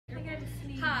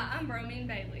Hi, I'm Bromine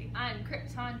Bailey. I'm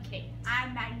Krypton Kate.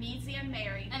 I'm Magnesium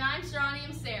Mary. And I'm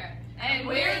Strontium Sarah. And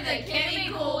we're the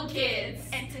Chemical Kids.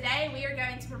 And today we are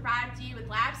going to provide you with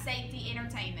lab safety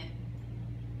entertainment.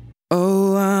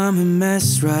 Oh, I'm a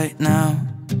mess right now.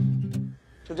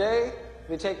 Today,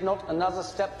 we take not another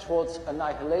step towards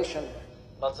annihilation,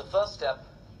 but the first step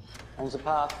on the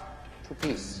path to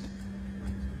peace.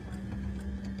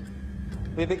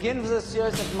 We begin with a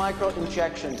series of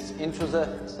micro-injections into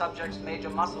the subject's major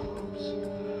muscle groups.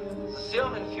 The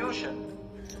serum infusion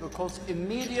will cause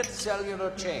immediate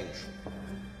cellular change.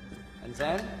 And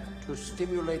then, to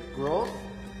stimulate growth,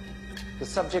 the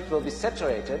subject will be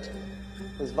saturated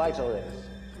with vital rays.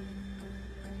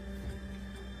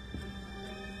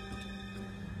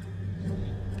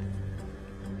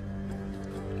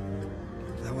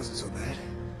 That wasn't so bad.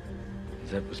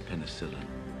 That was penicillin.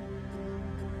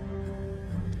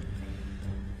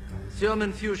 Serum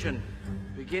infusion,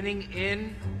 beginning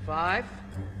in 5,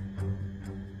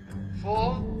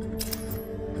 4,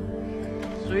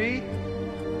 3,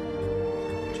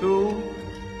 2,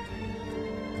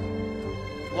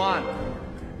 1.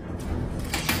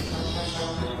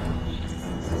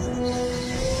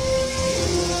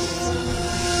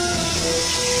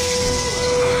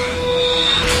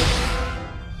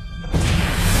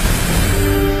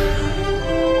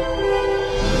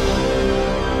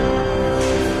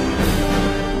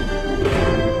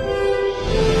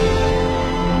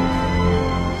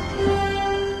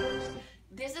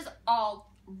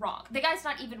 Wrong. The guy's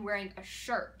not even wearing a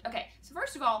shirt. Okay, so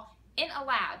first of all, in a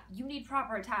lab, you need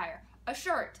proper attire. A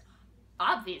shirt,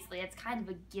 obviously, it's kind of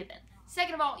a given.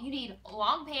 Second of all, you need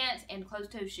long pants and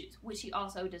closed-toe shoes, which he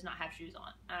also does not have shoes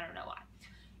on. I don't know why.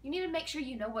 You need to make sure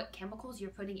you know what chemicals you're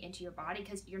putting into your body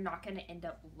because you're not going to end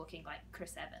up looking like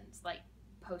Chris Evans, like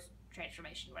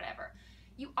post-transformation, whatever.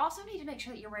 You also need to make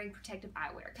sure that you're wearing protective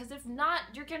eyewear because if not,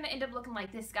 you're going to end up looking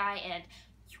like this guy and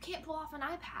you can't pull off an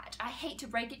eye patch. I hate to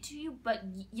break it to you, but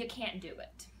you can't do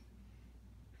it.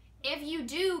 If you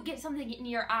do get something in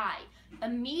your eye,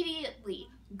 immediately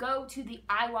go to the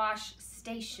eye wash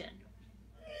station.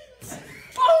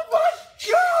 Oh my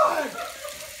God!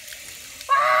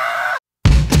 Ah!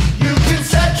 You can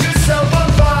set yourself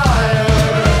on fire!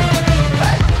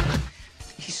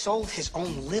 He sold his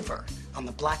own liver on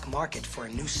the black market for a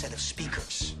new set of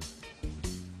speakers.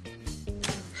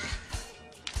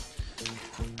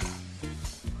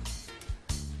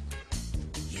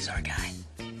 He's our guy.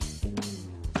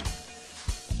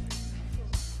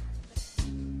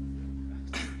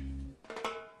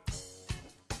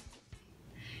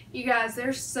 You guys,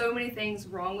 there's so many things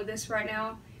wrong with this right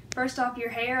now. First off, your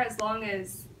hair, as long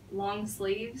as long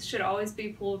sleeves, should always be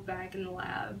pulled back in the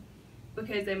lab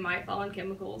because they might fall in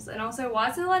chemicals. And also, why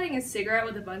is he lighting a cigarette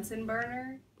with a Bunsen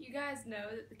burner? You guys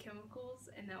know that the chemicals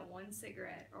in that one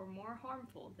cigarette are more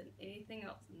harmful than anything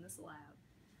else in this lab.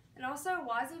 And also,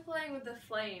 why is he playing with the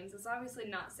flames? It's obviously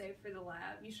not safe for the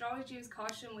lab. You should always use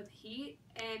caution with heat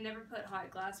and never put hot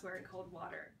glassware in cold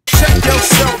water. Check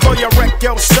yourself or you wreck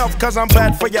yourself, cause I'm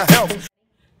bad for your health.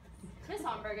 Ms.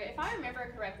 Homburger, if I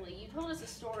remember correctly, you told us a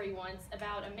story once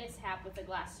about a mishap with a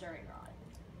glass stirring rod.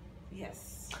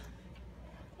 Yes.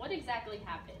 What exactly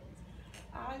happened?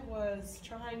 I was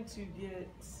trying to get,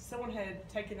 someone had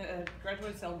taken a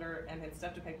graduated cylinder and had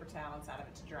stuffed a paper towel inside of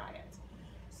it to dry it.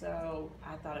 So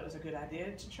I thought it was a good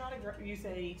idea to try to use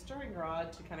a stirring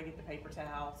rod to kind of get the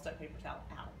stuck paper towel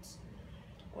out.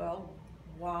 Well,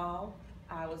 while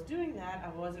I was doing that, I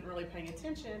wasn't really paying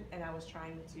attention and I was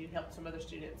trying to help some other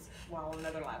students while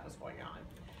another lab was going on.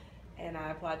 And I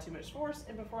applied too much force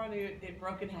and before I knew it, it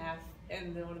broke in half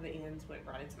and then one of the ends went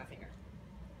right into my finger.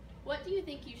 What do you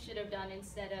think you should have done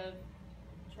instead of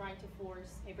trying to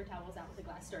force paper towels out with a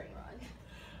glass stirring rod?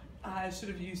 I should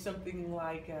have used something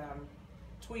like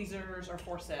tweezers or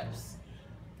forceps.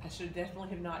 I should definitely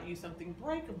have not used something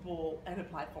breakable and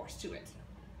applied force to it.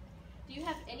 Do you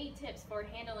have any tips for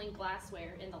handling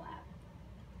glassware in the lab?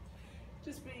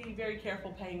 Just be very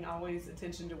careful, paying always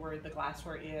attention to where the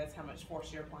glassware is, how much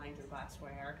force you're applying to the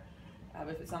glassware.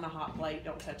 If it's on a hot plate,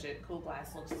 don't touch it. Cool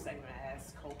glass looks the same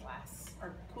as cold glass,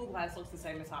 or cool glass looks the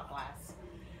same as hot glass.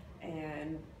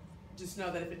 And just know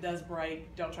that if it does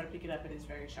break, don't try to pick it up, it is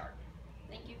very sharp.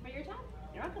 Thank you for your time.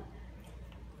 You're welcome.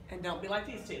 And don't be like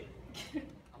these two.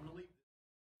 I'm gonna leave.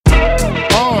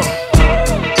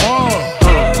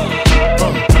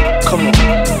 Come on.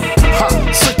 Ha,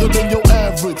 sicker than your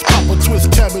average. Pop a twist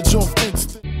cabbage off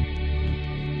instant.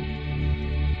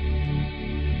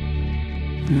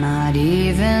 Not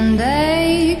even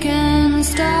they can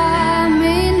stop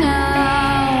me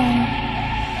now.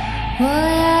 Would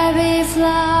I be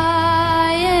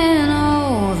flying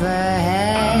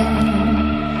overhead?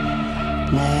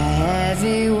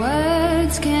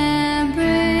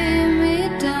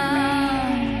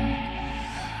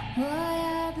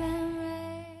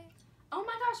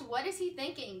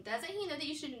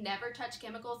 touch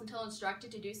chemicals until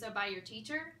instructed to do so by your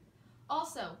teacher.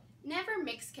 Also, never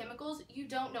mix chemicals. You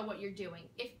don't know what you're doing.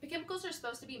 If the chemicals are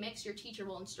supposed to be mixed, your teacher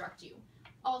will instruct you.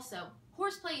 Also,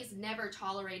 horseplay is never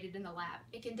tolerated in the lab.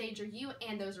 It can endanger you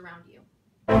and those around you.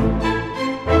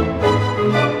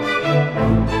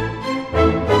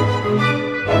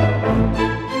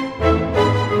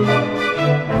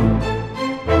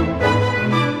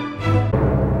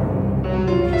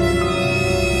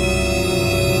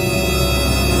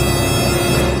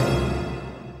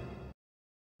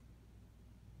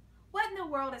 What in the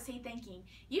world is he thinking?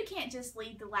 You can't just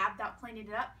leave the lab without cleaning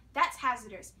it up. That's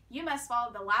hazardous. You must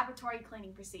follow the laboratory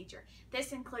cleaning procedure.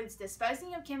 This includes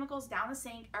disposing of chemicals down the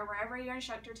sink or wherever your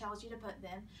instructor tells you to put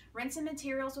them, rinsing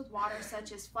materials with water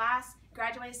such as flasks,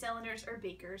 graduated cylinders, or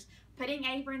beakers, putting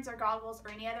aprons or goggles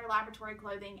or any other laboratory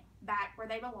clothing back where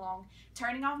they belong,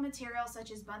 turning off materials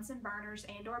such as Bunsen burners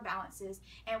and or balances,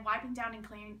 and wiping down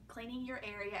and cleaning your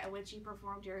area at which you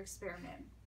performed your experiment.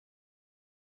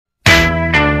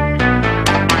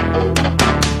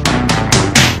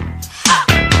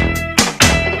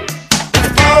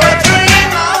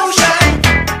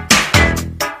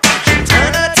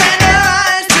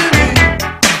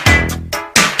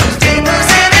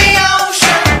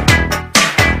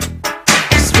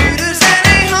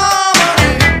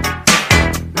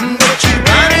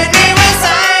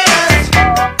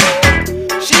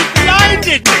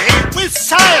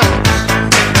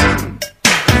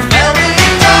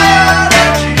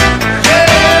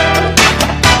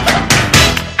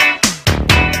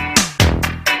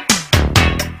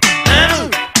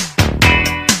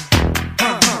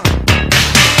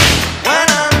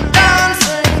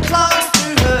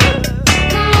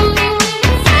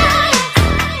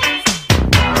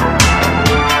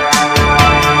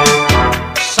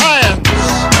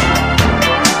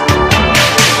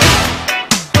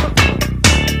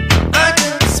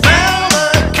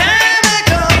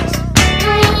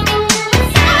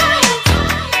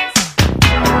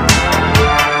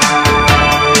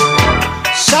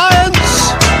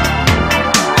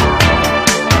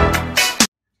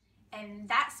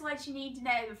 What you need to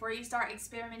know before you start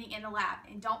experimenting in the lab.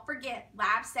 And don't forget,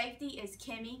 lab safety is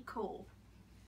Chemi Cool.